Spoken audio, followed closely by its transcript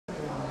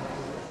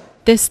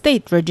The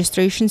State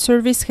Registration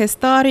Service has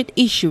started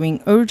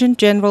issuing urgent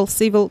general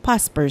civil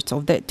passports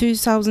of the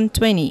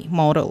 2020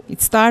 model.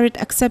 It started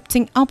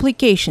accepting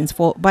applications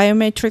for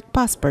biometric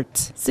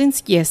passports.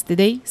 Since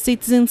yesterday,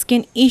 citizens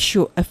can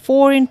issue a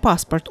foreign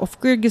passport of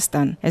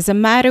Kyrgyzstan as a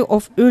matter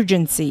of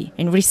urgency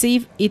and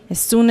receive it as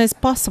soon as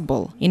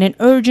possible. In an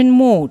urgent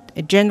mode,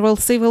 a general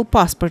civil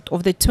passport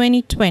of the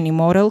 2020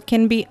 model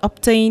can be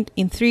obtained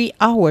in 3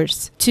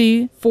 hours,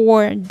 2,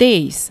 4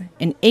 days,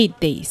 and 8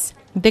 days.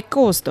 The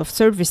cost of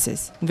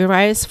services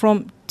varies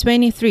from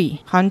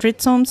 2,300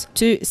 soms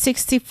to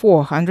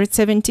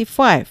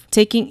 6,475,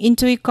 taking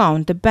into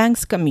account the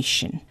bank's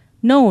commission.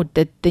 Note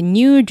that the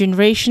new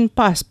generation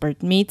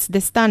passport meets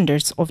the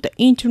standards of the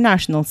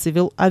International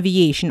Civil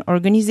Aviation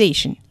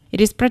Organization. It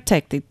is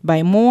protected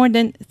by more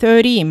than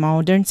 30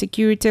 modern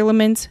security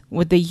elements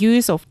with the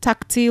use of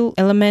tactile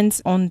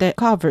elements on the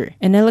cover.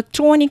 An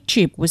electronic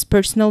chip with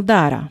personal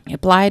data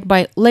applied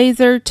by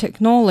laser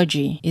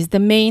technology is the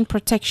main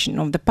protection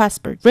of the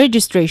passport.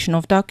 Registration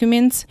of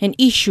documents and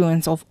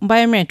issuance of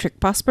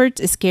biometric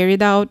passports is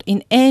carried out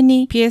in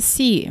any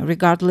PSC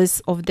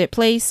regardless of the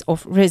place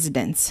of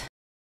residence.